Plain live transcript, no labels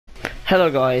Hello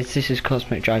guys, this is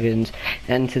Cosmic Dragons,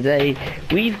 and today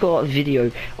we've got a video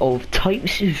of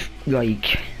types of,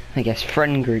 like, I guess,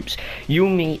 friend groups you'll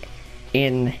meet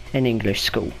in an English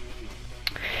school.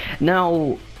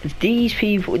 Now, these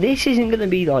people, this isn't going to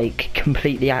be, like,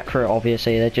 completely accurate,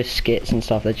 obviously. They're just skits and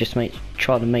stuff. They're just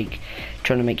trying to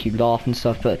make you laugh and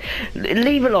stuff, but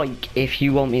leave a like if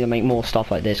you want me to make more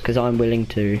stuff like this, because I'm willing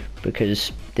to,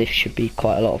 because this should be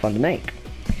quite a lot of fun to make.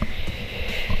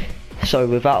 So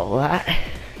without all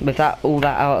that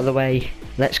out of the way,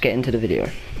 let's get into the video.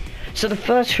 So the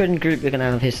first friend group we're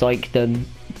gonna have is like the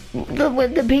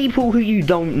people who you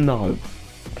don't know.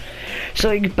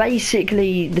 So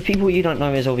basically, the people you don't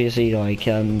know is obviously like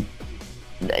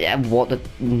what the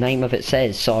name of it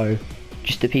says. So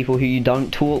just the people who you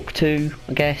don't talk to,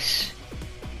 I guess.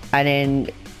 And then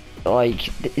like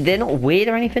they're not weird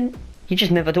or anything. You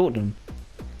just never talk to them.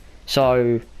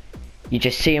 So you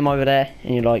just see him over there,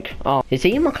 and you're like, oh, is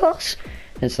he in my class?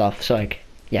 And stuff, so like,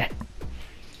 yeah.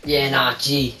 Yeah, nah,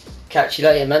 gee. Catch you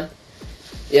later, man.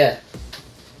 Yeah.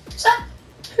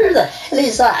 Who the hell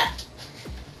is that?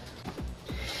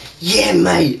 Yeah,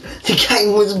 mate, the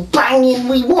game was banging,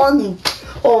 we won!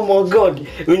 Oh my god,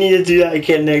 we need to do that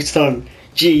again next time.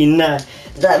 Gee, nah,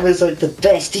 that was like the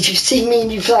best. Did you see me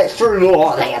and you fly through?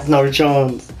 Oh, they had no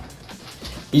chance.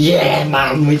 Yeah,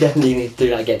 man, we definitely need to do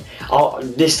that again. Oh,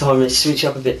 this time let's switch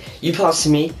up a bit. You pass to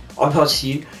me, I pass to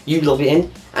you, you lob it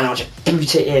in, and I'll just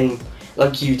boot it in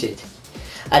like you did.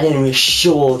 And then we're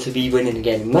sure to be winning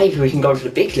again. Maybe we can go for the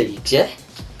big leagues, yeah?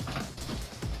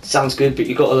 Sounds good, but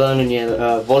you've got to learn in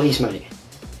your volleys, mate.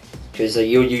 Because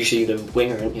you're usually the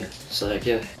winger, aren't you? So,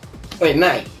 yeah. Wait,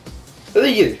 mate, who are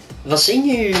you? Have I seen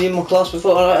you in my class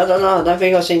before? I don't know, I don't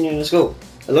think I've seen you in the school.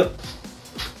 Hello?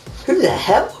 Who the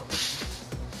hell?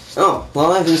 Oh,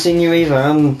 well, I haven't seen you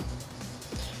either.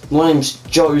 My name's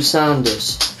Joe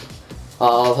Sanders.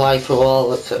 I've played for a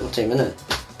while at the football team, innit?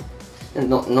 And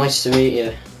nice to meet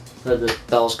you. Heard the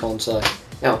bell's gone, so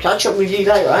yeah, I'll catch up with you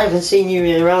later. I haven't seen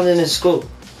you around in the school.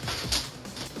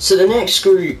 So the next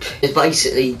group is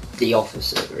basically the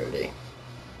opposite, really.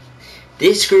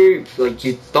 This group, like,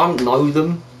 you don't know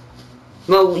them.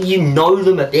 Well, you know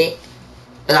them a bit,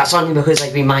 but that's only because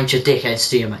they've been major dickheads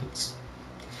to your mates.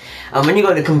 And when you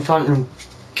go to confront them,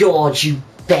 God, you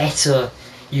better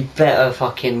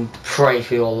fucking pray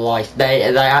for your life. They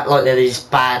act like they're these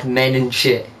bad men and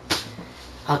shit.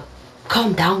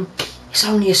 Calm down, it's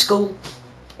only a school.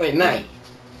 Wait, mate,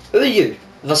 who are you?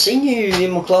 Have I seen you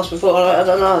in my class before? I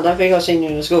don't know, I don't think I've seen you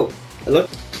in the school. Hello?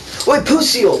 Wait,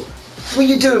 pussy hole, what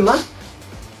you doing, man?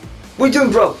 What you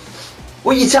doing, bro?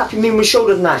 What you tapping me on my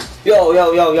shoulder now?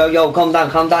 Yo, calm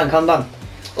down.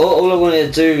 All I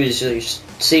wanted to do is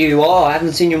see who you are. I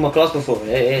haven't seen you in my class before.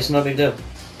 It's no big deal.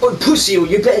 Oh, pussy,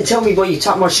 you better tell me why you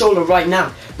tap my shoulder right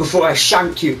now before I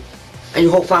shank you and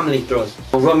your whole family, bro.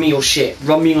 Run me your shit,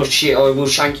 or I will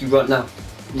shank you right now.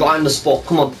 Right on the spot,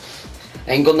 come on.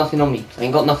 I ain't got nothing on me.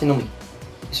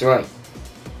 It's alright.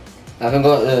 I haven't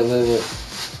got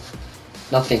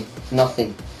nothing.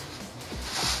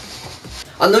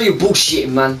 I know you're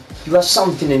bullshitting, man. You have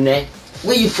something in there.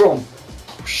 Where you from?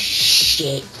 Oh,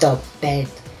 shit, the bed.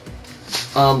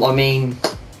 I mean,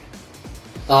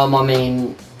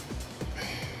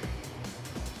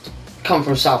 come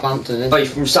from Southampton. Are you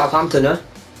from Southampton, huh?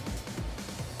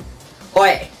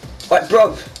 Oi,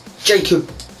 bro, Jacob,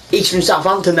 he's from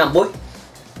Southampton, that boy.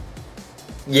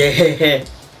 Yeah,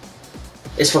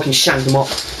 let's fucking shank him up.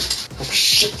 Oh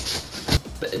shit.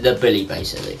 The bully,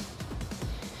 basically.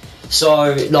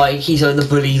 So, like, he's like the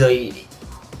bully, like,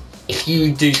 if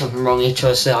you do something wrong, he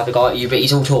tries to have a go at you, but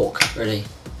he's all talk, really.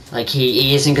 Like,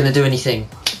 he isn't going to do anything.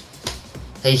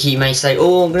 Like, he may say,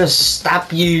 oh, I'm going to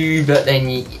stab you, but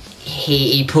then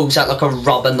he pulls out like a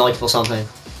rubber knife or something.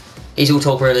 He's all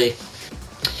talk, really.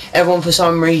 Everyone, for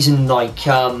some reason, like,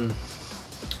 yeah,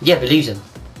 believes him.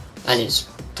 And it's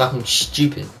fucking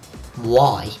stupid.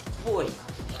 Why? Boy,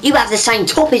 you have the same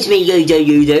top as me,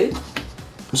 you do.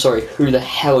 I'm sorry, who the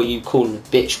hell are you calling a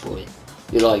bitch, boy?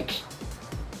 You're like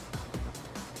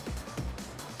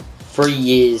 3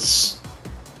 years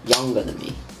younger than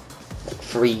me. Like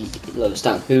 3 levels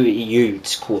down. Who are you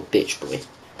to call a bitch, boy?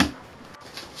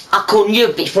 I called you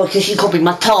a bitch boy because you copied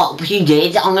my top. You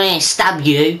did. I'm gonna stab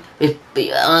you. I'm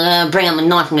gonna bring up a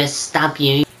knife. I'm gonna stab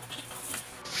you.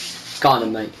 Go on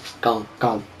then, mate. Go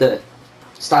on. Do it.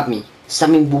 Stab me. Stab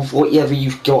me with whatever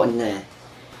you've got in there.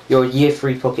 Your year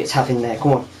 3 pockets have in there.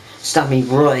 Come on. Stab me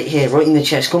right here, right in the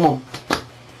chest. Come on.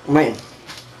 I'm waiting.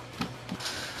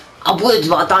 I would,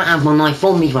 but I don't have my knife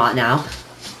on me right now.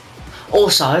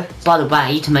 Also, by the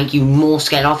way, to make you more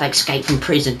scared, I've escaped from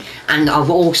prison, and I've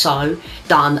also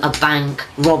done a bank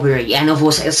robbery, and I've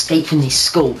also escaped from this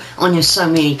school. I know so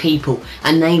many people,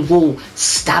 and they will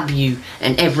stab you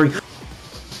and every...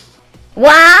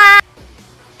 What?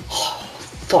 Oh,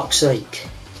 fuck's sake.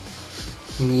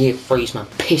 Year 3's man,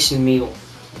 pissing me off.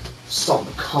 Starting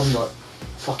to become like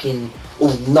fucking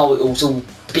all know-it-alls, all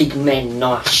big men.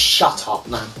 Nice, shut up,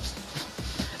 man.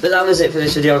 But that was it for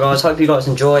this video, guys. Hope you guys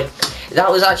enjoyed. That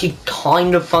was actually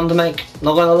kind of fun to make,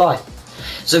 not gonna lie.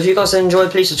 So if you guys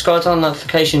enjoyed, please subscribe, turn on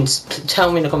notifications,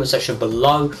 tell me in the comment section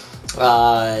below,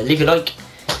 leave a like,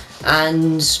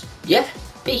 and yeah,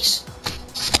 peace.